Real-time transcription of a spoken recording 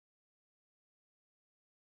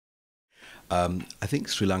I think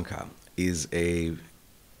Sri Lanka is a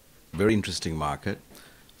very interesting market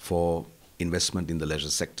for investment in the leisure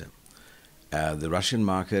sector. The Russian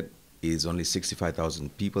market is only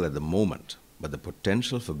 65,000 people at the moment, but the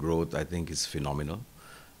potential for growth, I think, is phenomenal.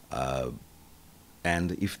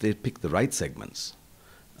 And if they pick the right segments,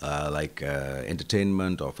 like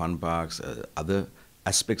entertainment or fun parks, other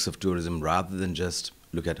aspects of tourism, rather than just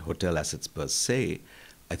look at hotel assets per se,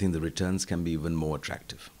 I think the returns can be even more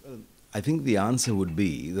attractive. I think the answer would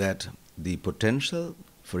be that the potential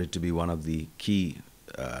for it to be one of the key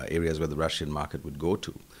areas where the Russian market would go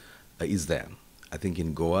to is there. I think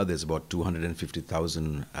in Goa there's about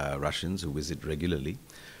 250,000 Russians who visit regularly.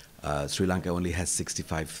 Sri Lanka only has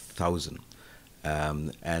 65,000.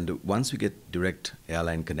 And once we get direct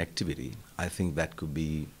airline connectivity, I think that could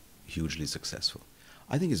be hugely successful.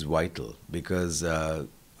 I think it's vital because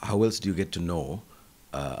how else do you get to know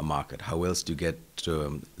a market? How else do you get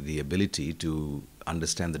the ability to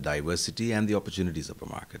understand the diversity and the opportunities of a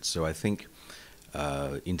market? So I think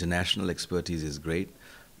international expertise is great.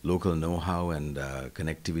 Local know-how and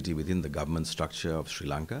connectivity within the government structure of Sri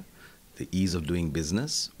Lanka, the ease of doing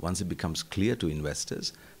business, once it becomes clear to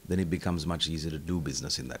investors, then it becomes much easier to do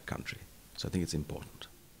business in that country. So I think it's important.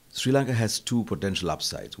 Sri Lanka has two potential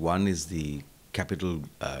upsides. One is the capital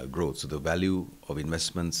growth, so the value of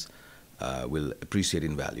investments will appreciate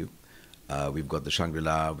in value. We've got the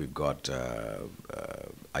Shangri-La, we've got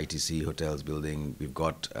ITC hotels building, we've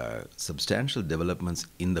got substantial developments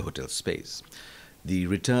in the hotel space. The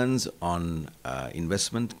returns on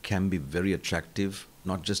investment can be very attractive,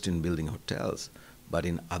 not just in building hotels, but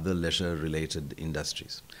in other leisure-related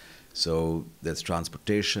industries. So there's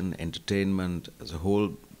transportation, entertainment, as a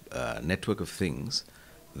whole network of things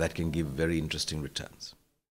that can give very interesting returns.